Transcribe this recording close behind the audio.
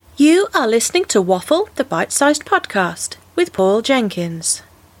You are listening to Waffle, the Bite-Sized Podcast, with Paul Jenkins.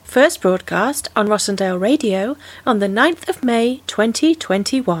 First broadcast on Rossendale Radio on the 9th of May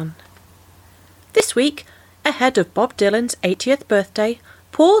 2021. This week, ahead of Bob Dylan's 80th birthday,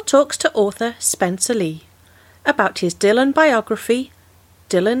 Paul talks to author Spencer Lee about his Dylan biography,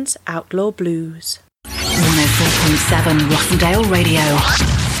 Dylan's Outlaw Blues. 104.7 Rossendale Radio.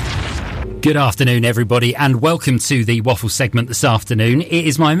 Good afternoon, everybody, and welcome to the Waffle segment this afternoon. It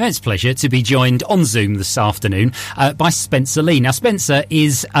is my immense pleasure to be joined on Zoom this afternoon by Spencer Lee. Now, Spencer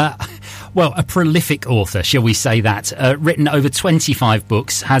is, a prolific author, shall we say that, written over 25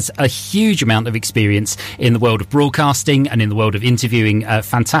 books, has a huge amount of experience in the world of broadcasting and in the world of interviewing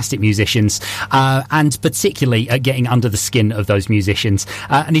fantastic musicians, and particularly getting under the skin of those musicians.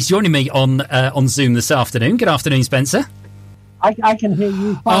 And he's joining me on Zoom this afternoon. Good afternoon, Spencer. I can hear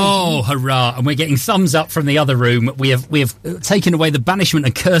you fine. Oh, hurrah. And we're getting thumbs up from the other room. We have taken away the banishment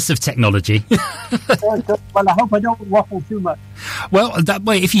and curse of technology. Well, I hope I don't waffle too much. Well,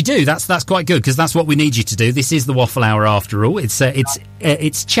 if you do, that's quite good, because that's what we need you to do. This is the Waffle Hour after all.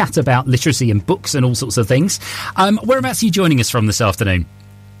 It's chat about literacy and books and all sorts of things. Whereabouts are you joining us from this afternoon?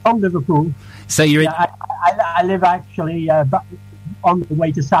 From Liverpool. So you're I live actually on the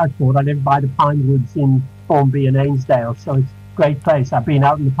way to Southport. I live by the Pine Woods in Formby and Ainsdale, so it's great place. I've been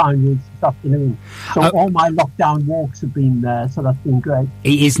out in the Pine Woods this afternoon, so all my lockdown walks have been there, so that's been great.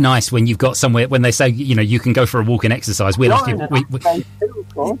 It is nice when you've got somewhere, when they say, you can go for a walk and exercise. We're lucky. Of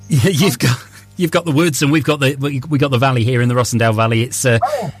course. You've got the woods, and we got the valley here in the Rossendale Valley. It's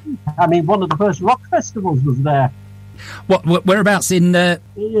one of the first rock festivals was there. Whereabouts in the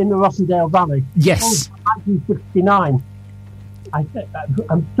Rossendale Valley? Yes, 1969. I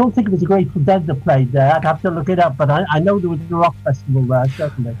don't think it was a Grateful Dead that played there. I'd have to look it up, but I know there was a rock festival there,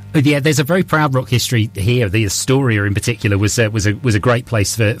 certainly. Yeah, there's a very proud rock history here. The Astoria, in particular, was a great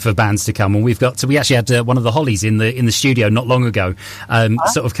place for bands to come. And we actually had one of the Hollies in the studio not long ago,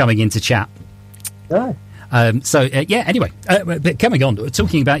 sort of coming in to chat. Yeah. Anyway, but coming on,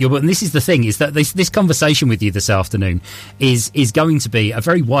 talking about your book, and this is the thing, is that this conversation with you this afternoon is going to be a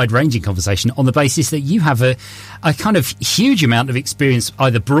very wide-ranging conversation on the basis that you have a kind of huge amount of experience,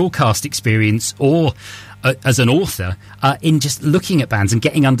 either broadcast experience or as an author, in just looking at bands and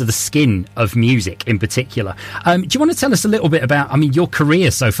getting under the skin of music in particular. Do you want to tell us a little bit about, your career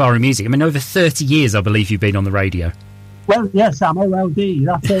so far in music? Over 30 years, I believe you've been on the radio. Well, yes, I'm OLD,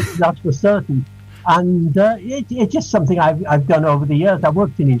 that's for certain. And it's just something I've done over the years. I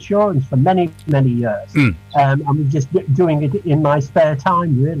worked in insurance for many, many years. I'm just doing it in my spare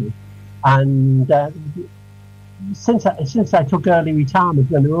time, really. And since I took early retirement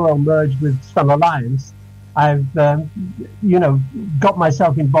when the Royal merged with Sun Alliance, I've got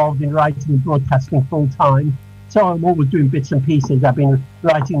myself involved in writing and broadcasting full time. So I'm always doing bits and pieces. I've been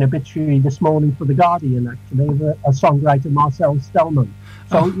writing an obituary this morning for The Guardian, actually, of a songwriter, Marcel Stellman.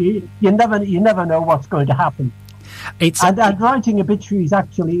 So you never know what's going to happen. And writing obituaries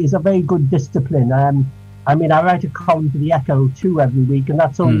actually is a very good discipline. I write a column for the Echo too every week, and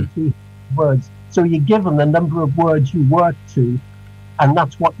that's only 3 words. So you give them the number of words you work to, and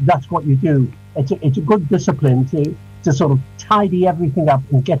that's what you do. It's a good discipline to sort of tidy everything up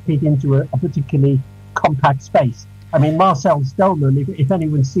and get it into a particularly compact space. Marcel Stellman, if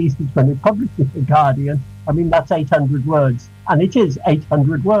anyone sees it when it published in The Guardian, that's 800 words, and it is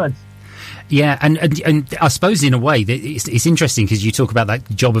 800 words. Yeah, and I suppose in a way that it's interesting, because you talk about that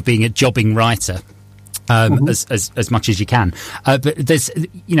job of being a jobbing writer. As much as you can, but there's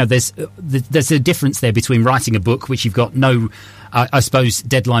a difference there between writing a book, which you've got no, I suppose,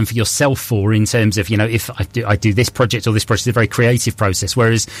 deadline for yourself for, in terms of, if I do this project or this project, is a very creative process.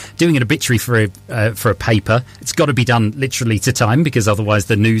 Whereas doing an obituary for a paper, it's got to be done literally to time, because otherwise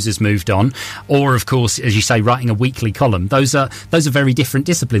the news has moved on. Or, of course, as you say, writing a weekly column. Those are very different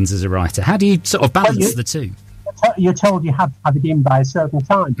disciplines as a writer. How do you sort of balance the two? You're told you have to have it in by a certain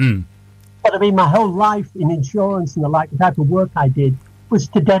time. But my whole life in insurance and the type of work I did was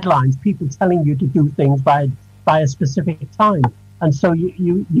to deadlines, people telling you to do things by a specific time. And so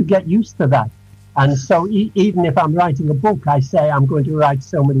you get used to that. And so even if I'm writing a book, I say I'm going to write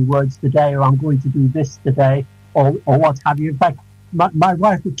so many words today, or I'm going to do this today, or what have you. In fact, my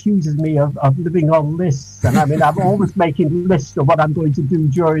wife accuses me of living on lists. And I'm always making lists of what I'm going to do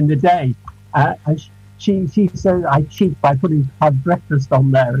during the day. And she says I cheat by have breakfast on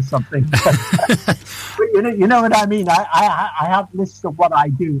there or something. But you know what I mean? I have lists of what I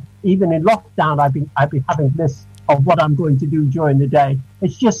do. Even in lockdown, I've been having lists of what I'm going to do during the day.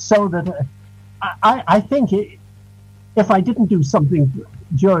 It's just so that I think if I didn't do something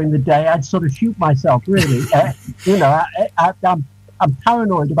during the day, I'd sort of shoot myself, really. I'm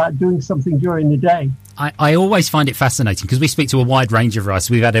paranoid about doing something during the day. I always find it fascinating because we speak to a wide range of writers.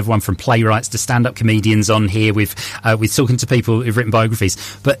 We've had everyone from playwrights to stand-up comedians on here. We're talking to people who've written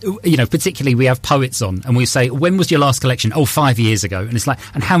biographies, but particularly we have poets on, and we say, "When was your last collection?" "Oh, 5 years ago." And it's like,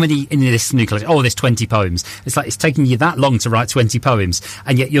 "And how many in this new collection?" "Oh, there's 20 poems." It's like it's taking you that long to write 20 poems,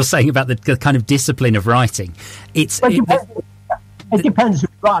 and yet you're saying about the kind of discipline of writing. It depends who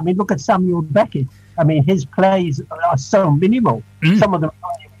you are. I mean, look at Samuel Beckett. I mean, his plays are so minimal. Some of them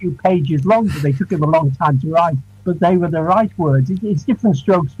are a few pages long, but they took him a long time to write. But they were the right words. It's different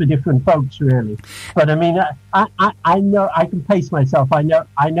strokes for different folks, really. But I mean, I know I can pace myself. I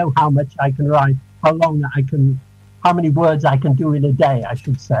know how much I can write, how many words I can do in a day, I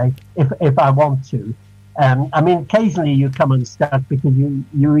should say, if I want to. I mean, occasionally you come unstuck because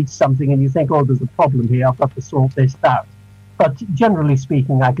you read something and you think, "Oh, there's a problem here. I've got to sort this out." But generally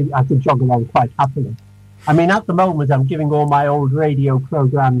speaking, I can jog along quite happily. I mean, at the moment, I'm giving all my old radio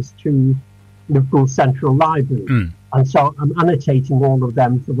programs to Liverpool Central Library. And so I'm annotating all of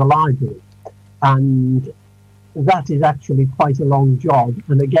them for the library. And that is actually quite a long job.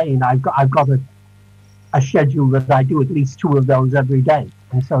 And again, I've got a schedule that I do at least 2 of those every day.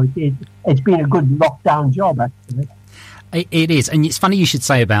 And so it's been a good lockdown job, actually. It is, and it's funny you should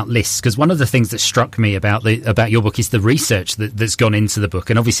say about lists, because one of the things that struck me about your book is the research that's gone into the book,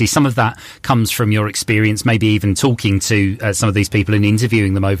 and obviously some of that comes from your experience, maybe even talking to some of these people and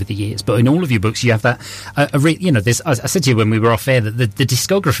interviewing them over the years. But in all of your books, you have that. I said to you when we were off air that the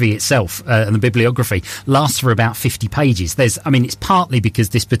discography itself and the bibliography lasts for about 50 pages. It's partly because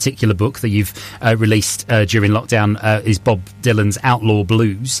this particular book that you've released during lockdown is Bob Dylan's Outlaw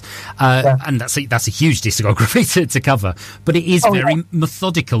Blues, and that's a huge discography to cover. But it is very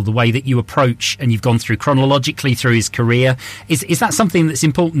methodical, the way that you approach, and you've gone through chronologically through his career. Is that something that's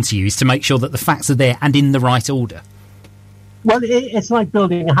important to you, is to make sure that the facts are there and in the right order? Well, it's like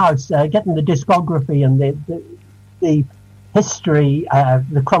building a house. Getting the discography and the history,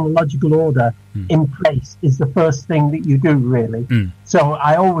 the chronological order in place is the first thing that you do, really. So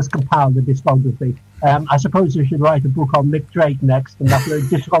I always compile the discography. I suppose you should write a book on Mick Drake next, and that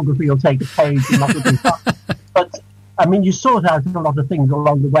discography will take a page, and that will be fun. But I mean, you sort out a lot of things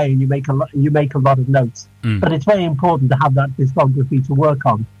along the way, and you make a lot of notes. But it's very important to have that discography to work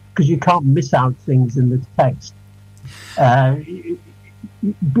on, because you can't miss out things in the text.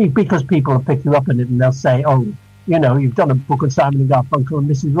 Because people will pick you up on it, and they'll say, "Oh, you've done a book on Simon and Garfunkel, and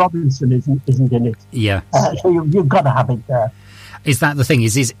Mrs. Robinson isn't in it." Yeah. So you've got to have it there. Is that the thing?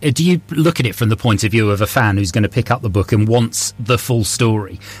 Do you look at it from the point of view of a fan who's going to pick up the book and wants the full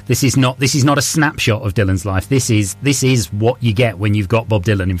story? This is not a snapshot of Dylan's life. This is what you get when you've got Bob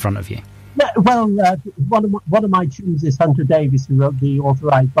Dylan in front of you. Yeah, well, one of my tunes is Hunter Davies, who wrote the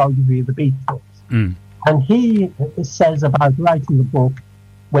authorised biography of the Beatles, and he says about writing the book,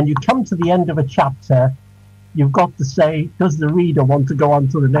 when you come to the end of a chapter, you've got to say, does the reader want to go on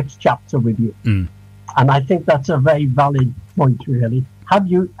to the next chapter with you? And I think that's a very valid point, really. Have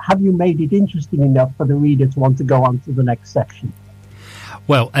you made it interesting enough for the reader to want to go on to the next section?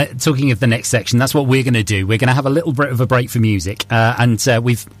 Well, talking of the next section, that's what we're going to do. We're going to have a little bit of a break for music, and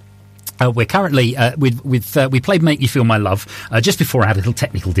we're currently we played "Make You Feel My Love" just before I had little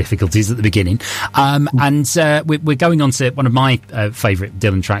technical difficulties at the beginning, and we're going on to one of my favourite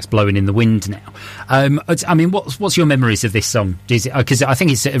Dylan tracks, "Blowing in the Wind" now. I mean, what's your memories of this song? Because I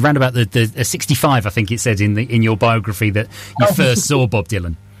think it's around about the 65. I think it said in your biography that you first saw Bob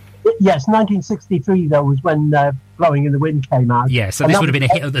Dylan. Yes, 1963 though was when "Blowing in the Wind" came out. Yeah, so this would have been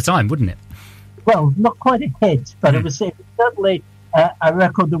a hit at the time, wouldn't it? Well, not quite a hit, but it was certainly a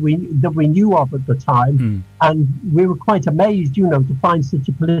record that we knew of at the time, and we were quite amazed, to find such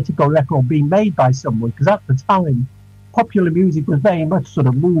a political record being made by someone, because at the time, popular music was very much sort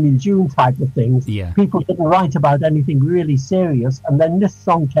of Moon in June type of things. Yeah. People didn't write about anything really serious, and then this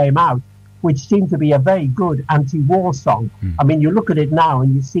song came out, which seemed to be a very good anti-war song. I mean, you look at it now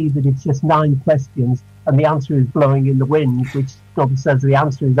and you see that it's just 9 questions, and the answer is "blowing in the wind," which sort of says the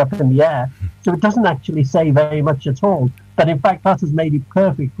answer is up in the air. So it doesn't actually say very much at all. But in fact, that has made it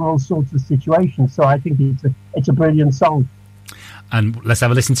perfect for all sorts of situations. So I think it's a brilliant song. And let's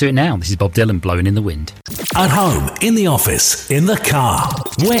have a listen to it now. This is Bob Dylan, "Blowing in the Wind." At home, in the office, in the car,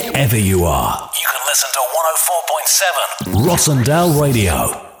 wherever you are, you can listen to 104.7 Rossendale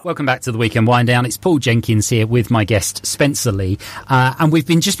Radio. Welcome back to the Weekend Wind Down. It's Paul Jenkins here with my guest Spencer Lee, and we've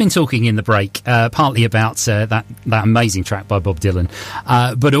just been talking in the break partly about that amazing track by Bob Dylan,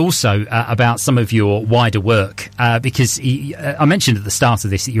 but also about some of your wider work, because I mentioned at the start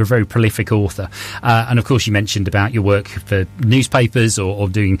of this that you're a very prolific author, and of course you mentioned about your work for newspapers or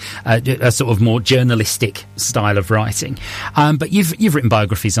doing a sort of more journalistic style of writing, but you've written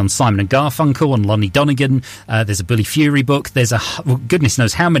biographies on Simon and Garfunkel, on Lonnie Donegan. There's a Billy Fury book. There's goodness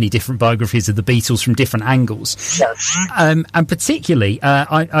knows how many different biographies of the Beatles from different angles. Yes. And particularly,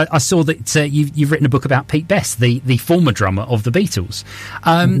 I saw that you've written a book about Pete Best, the former drummer of the Beatles.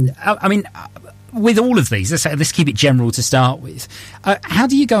 I mean, with all of these, let's keep it general to start with. How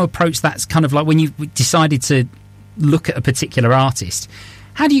do you go approach that? Kind of like when you decided to look at a particular artist,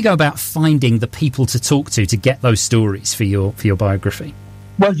 how do you go about finding the people to talk to get those stories for your biography?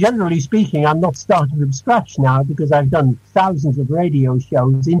 Well, generally speaking, I'm not starting from scratch now because I've done thousands of radio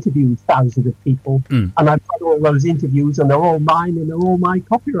shows, interviewed thousands of people, and I've got all those interviews, and they're all mine and they're all my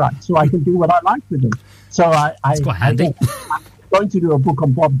copyright, so I can do what I like with them. So That's quite handy. I'm going to do a book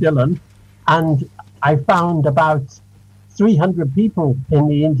on Bob Dylan, and I found about 300 people in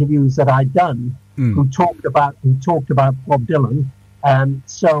the interviews that I'd done who talked about Bob Dylan.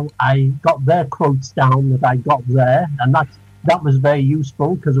 So I got their quotes down that I got there, and that was very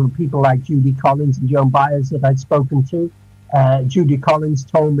useful because there were people like Judy Collins and Joan Baez that I'd spoken to. Judy Collins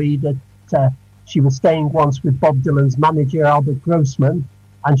told me that she was staying once with Bob Dylan's manager, Albert Grossman,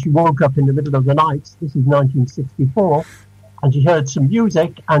 and she woke up in the middle of the night, this is 1964, and she heard some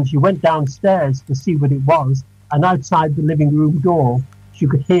music, and she went downstairs to see what it was, and outside the living room door, she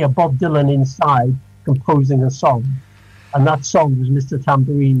could hear Bob Dylan inside composing a song. And that song was Mr.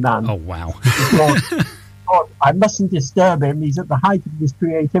 Tambourine Man. Oh, wow. I mustn't disturb him. He's at the height of his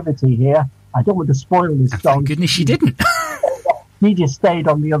creativity here. I don't want to spoil this song. Thank goodness she didn't. He just stayed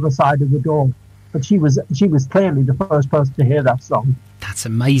on the other side of the door. But she was clearly the first person to hear that song. That's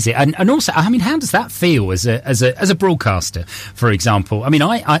amazing. And also, I mean, how does that feel as a broadcaster, for example? I mean,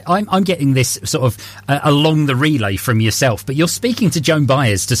 I'm getting this sort of along the relay from yourself, but you're speaking to Joan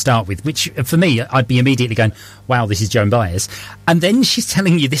Baez to start with, which for me, I'd be immediately going, wow, this is Joan Baez. And then she's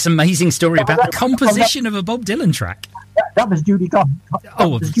telling you this amazing story about the composition of a Bob Dylan track. That was Judy Collins.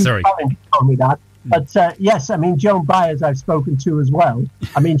 Sorry. Collins told me that. But yes, I mean, Joan Baez I've spoken to as well.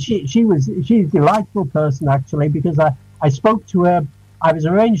 I mean, she's a delightful person, actually, because I spoke to her. I was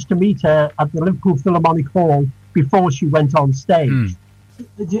arranged to meet her at the Liverpool Philharmonic Hall before she went on stage.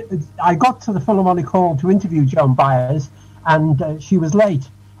 I got to the Philharmonic Hall to interview Joan Baez, and she was late.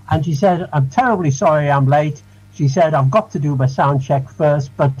 And she said, I'm terribly sorry I'm late. She said, I've got to do my sound check first,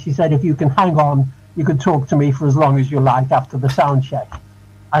 but she said, if you can hang on, you can talk to me for as long as you like after the sound check.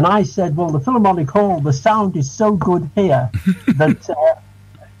 And I said, well, the Philharmonic Hall, the sound is so good here that,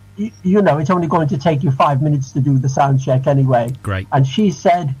 you know, it's only going to take you 5 minutes to do the sound check anyway. Great. And she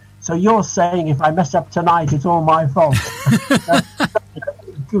said, so you're saying if I mess up tonight, it's all my fault.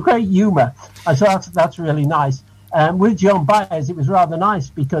 Great humour. And so that's really nice. With Joan Baez, it was rather nice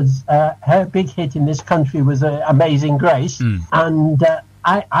because her big hit in this country was Amazing Grace. And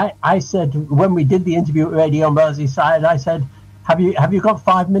I said, when we did the interview at Radio Merseyside, I said, have you got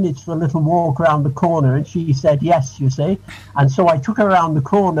 5 minutes for a little walk around the corner? And she said, yes, you see. And so I took her around the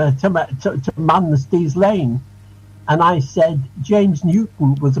corner to Manasties Lane. And I said, James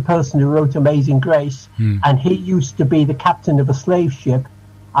Newton was the person who wrote Amazing Grace. And he used to be the captain of a slave ship.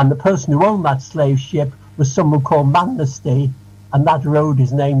 And the person who owned that slave ship was someone called Manasty. And that road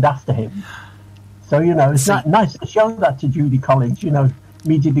is named after him. So, you know, it's nice to show that to Judy Collins, you know.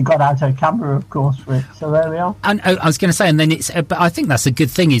 Immediately got out her camera, of course, for it. So there we are. And I was going to say, and then but I think that's a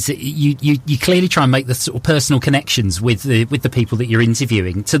good thing, is that you clearly try and make the sort of personal connections with the people that you're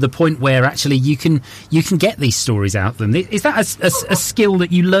interviewing to the point where actually you can get these stories out of them. Is that a skill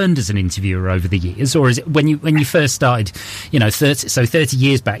that you learned as an interviewer over the years, or is it when you first started, you know, 30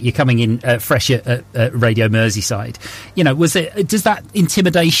 years back, you're coming in fresh at Radio Merseyside, you know, does that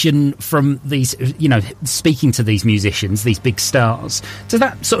intimidation from these, you know, speaking to these musicians, these big stars, does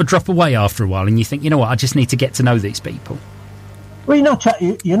that sort of drop away after a while and you think, you know what, I just need to get to know these people? Well,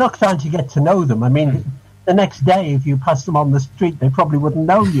 you're not trying to get to know them. I mean, the next day, if you pass them on the street, they probably wouldn't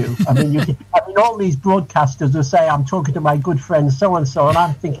know you. I mean, all these broadcasters will say, I'm talking to my good friend so-and-so, and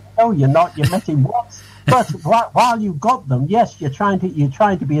I'm thinking, no, you're not, you met him once. But while you've got them, yes, you're trying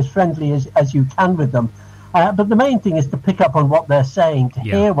to be as friendly as you can with them. But the main thing is to pick up on what they're saying, to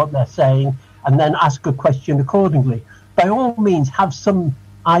hear what they're saying, and then ask a question accordingly. By all means, have some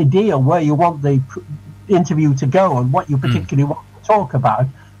idea where you want the interview to go and what you particularly want to talk about.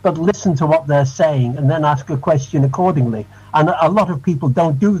 but listen to what they're saying and then ask a question accordingly. And a lot of people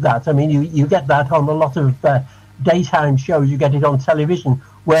don't do that. I mean, you get that on a lot of daytime shows. You get it on television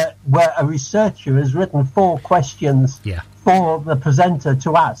where a researcher has written 4 questions for the presenter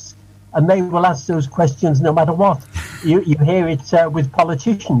to ask, and they will ask those questions no matter what. You hear it with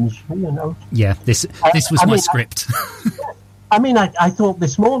politicians, you know. Yeah, this was my script. I mean, I thought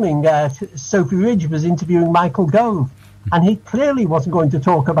this morning Sophie Ridge was interviewing Michael Gove, and he clearly wasn't going to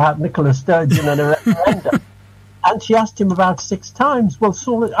talk about Nicola Sturgeon and a referendum. And she asked him about 6 times. Well,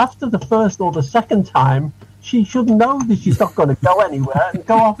 so after the first or the second time, she should know that she's not going to go anywhere and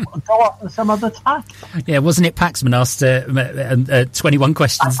go off on some other tack. Yeah, wasn't it Paxman asked 21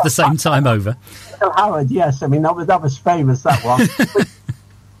 questions at the same time over? Howard, yes. I mean, that was famous, that one.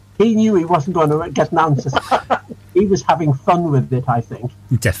 He knew he wasn't going to get an answer. He was having fun with it, I think.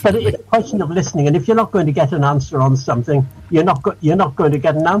 Definitely. But it's a question of listening, and if you're not going to get an answer on something, you're not going to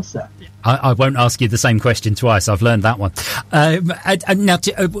get an answer. I won't ask you the same question twice. I've learned that one. And now,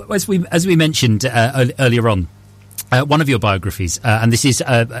 as we mentioned earlier on, one of your biographies, and this is,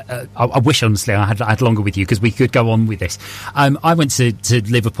 I wish honestly I had longer with you because we could go on with this. I went to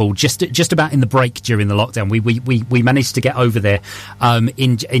Liverpool just about in the break during the lockdown. We managed to get over there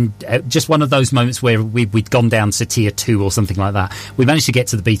in just one of those moments where we'd gone down to tier 2 or something like that. We managed to get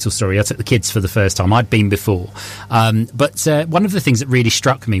to the Beatles story. I took the kids for the first time. I'd been before, but one of the things that really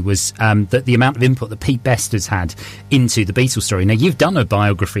struck me was that the amount of input that Pete Best has had into the Beatles story. Now you've done a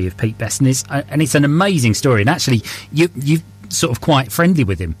biography of Pete Best, and it's an amazing story. And actually, you're sort of quite friendly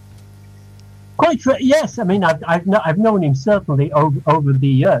with him. Yes. I mean, I've known him certainly over the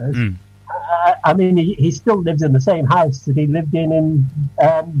years. I mean, he still lives in the same house that he lived in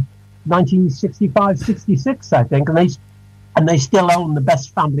 1965, 66, I think, and they still own the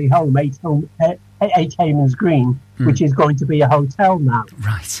best family home, 8 Haymans Green, which is going to be a hotel now.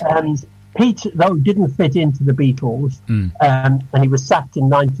 Right. Pete, though, didn't fit into the Beatles, and he was sacked in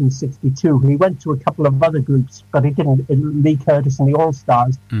 1962. He went to a couple of other groups, but he didn't, Lee Curtis and the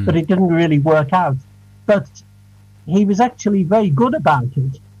All-Stars, but it didn't really work out. But he was actually very good about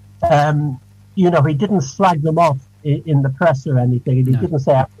it. You know, he didn't slag them off in the press or anything, and he didn't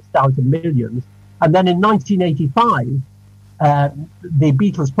say I missed out on millions. And then in 1985, the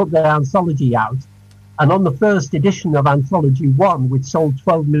Beatles put their anthology out, and on the first edition of Anthology 1, which sold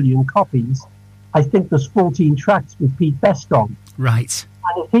 12 million copies, I think there's 14 tracks with Pete Best on. Right.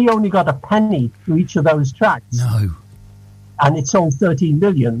 And if he only got a penny for each of those tracks, and it sold 13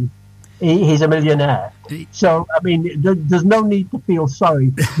 million, he's a millionaire. So, I mean, there's no need to feel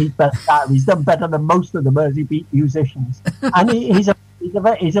sorry for Pete Best. He's done better than most of the Mersey Beat musicians. And he's a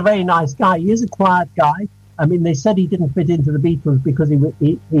very nice guy. He is a quiet guy. I mean, they said he didn't fit into the Beatles because he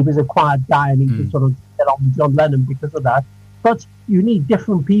was a quiet guy and he could sort of get on with John Lennon because of that. But you need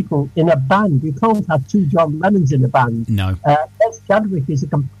different people in a band. You can't have 2 John Lennons in a band. No. Les Chadwick is a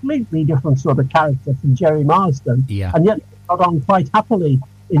completely different sort of character from Jerry Marsden. Yeah. And yet he got on quite happily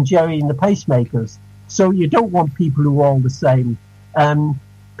in Jerry and the Pacemakers. So you don't want people who are all the same.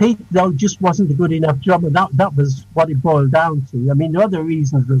 Pete, though, just wasn't a good enough drummer. That was what it boiled down to. I mean, there are other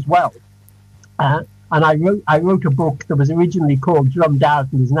reasons as well. And I wrote a book that was originally called Drummed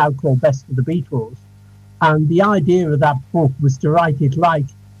Out and is now called Best of the Beatles. And the idea of that book was to write it like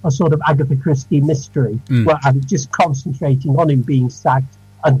a sort of Agatha Christie mystery, where I was just concentrating on him being sacked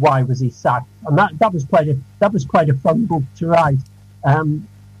and why was he sacked. And that was quite a fun book to write.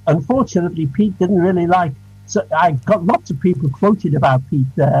 Unfortunately, Pete didn't really like. So I got lots of people quoted about Pete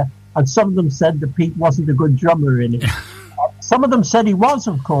there, and some of them said that Pete wasn't a good drummer in it. Some of them said he was,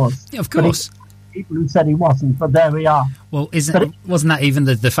 of course. Yeah, of course. People who said he wasn't, but there we are. Well, wasn't that even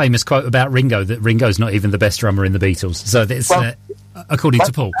the famous quote about Ringo, that Ringo's not even the best drummer in the Beatles? So it's according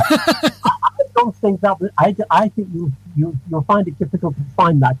to Paul. I don't think that. I think you'll find it difficult to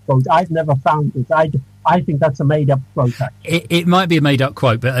find that quote. I've never found it. I think that's a made-up quote. It might be a made-up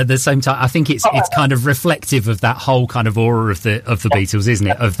quote, but at the same time, I think it's kind of reflective of that whole kind of aura of the Beatles, isn't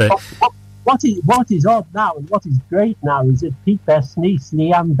it? Of the. What is odd now and what is great now is that Pete Best's niece,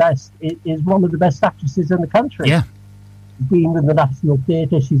 Leanne Best, is one of the best actresses in the country. Yeah. She's been in the National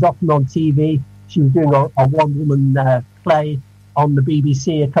Theatre. She's often on TV. She was doing a one-woman play on the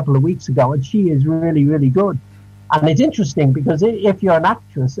BBC a couple of weeks ago, and she is really, really good. And it's interesting because if you're an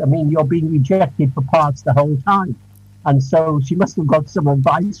actress, I mean, you're being rejected for parts the whole time. And so she must have got some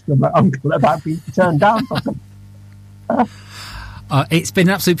advice from her uncle about being turned down for them. It's been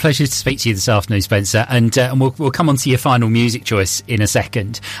an absolute pleasure to speak to you this afternoon, Spencer, and we'll come on to your final music choice in a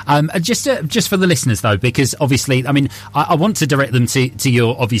second. Just for the listeners, though, because obviously, I mean, I want to direct them to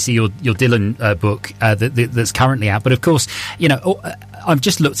your Dylan book that's currently out, but of course, you know, I've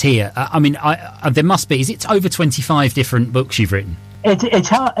just looked here. I mean, there must be. Is it over 25 different books you've written? It's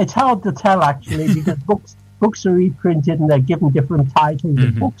hard to tell, actually, because books are reprinted and they're given different titles,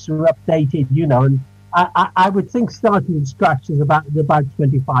 and books are updated, you know, and I would think starting from scratch is about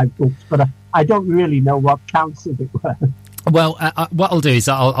 25 books, but I don't really know what counts, as it were. Well, what I'll do is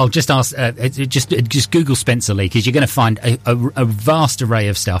I'll just ask, just Google Spencer Lee, because you're going to find a vast array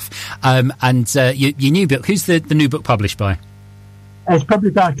of stuff. And your new book, who's the new book published by? It's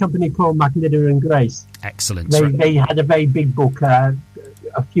published by a company called McNider and Grace. Excellent. They had a very big book a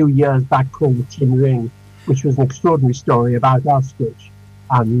few years back called The Tin Ring, which was an extraordinary story about Ostrich.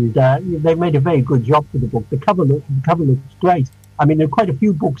 And they made a very good job for the book. The cover looks great. I mean, there are quite a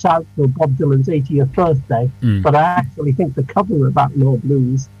few books out for Bob Dylan's 80th birthday, but I actually think the cover of Outlaw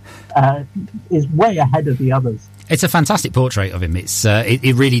Blues is way ahead of the others. It's a fantastic portrait of him.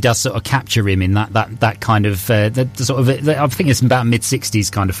 It really does sort of capture him in that kind of I think it's about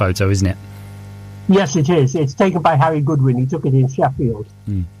mid-60s kind of photo, isn't it? Yes, it is. It's taken by Harry Goodwin. He took it in Sheffield.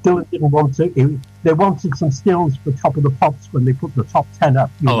 Dylan didn't want to. They wanted some stills for Top of the Pops when they put the top 10 up.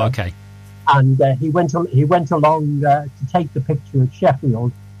 You know? Okay. And he went along to take the picture at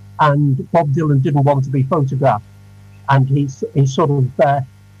Sheffield, and Bob Dylan didn't want to be photographed, and he sort of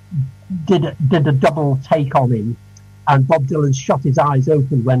did a double take on him, and Bob Dylan shot his eyes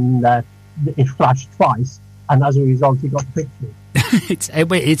open when it flashed twice, and as a result, he got the picture. It's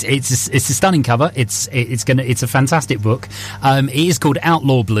a stunning cover. It's a fantastic book. It is called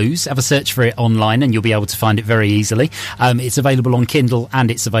Outlaw Blues. Have a search for it online and you'll be able to find it very easily. It's available on Kindle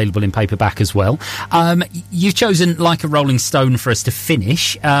and it's available in paperback as well. You've chosen Like a Rolling Stone for us to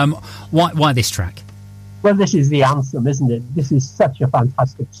finish. Why this track? Well, this is the anthem, isn't it? This is such a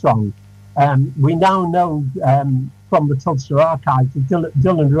fantastic song. We now know from the Tulsa archives that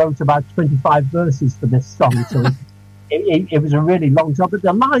Dylan wrote about 25 verses for this song, so it was a really long job, but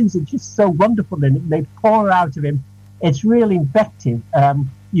the lines are just so wonderful in it. They pour out of him. It's really invective.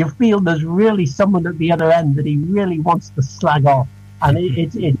 You feel there's really someone at the other end that he really wants to slag off, and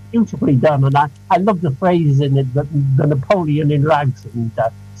it's beautifully done. And I love the phrases in it, the Napoleon in rags and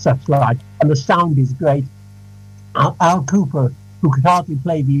such like. And the sound is great. Al Cooper, who could hardly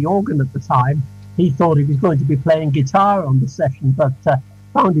play the organ at the time, he thought he was going to be playing guitar on the session, but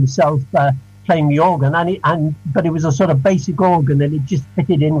found himself playing the organ, but it was a sort of basic organ, and it just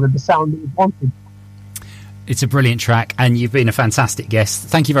fitted in with the sound that was wanted. It's a brilliant track, and you've been a fantastic guest.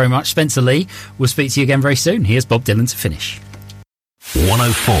 Thank you very much, Spencer Lee. We'll speak to you again very soon. Here's Bob Dylan to finish.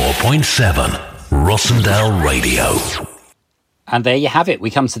 104.7 Rossendale Radio. And there you have it. We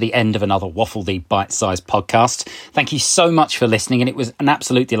come to the end of another Waffle the Bite-Sized podcast. Thank you so much for listening. And it was an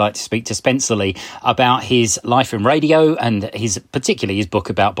absolute delight to speak to Spencer Lee about his life in radio and particularly his book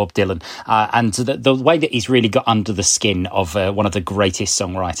about Bob Dylan and the way that he's really got under the skin of one of the greatest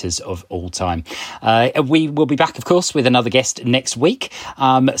songwriters of all time. We will be back, of course, with another guest next week.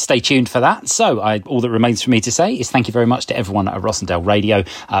 Stay tuned for that. So all that remains for me to say is thank you very much to everyone at Rossendale Radio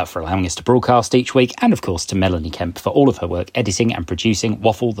for allowing us to broadcast each week, and of course to Melanie Kemp for all of her work editing and producing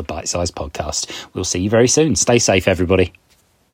Waffle the Bite-Sized podcast. We'll see you very soon. Stay safe, everybody.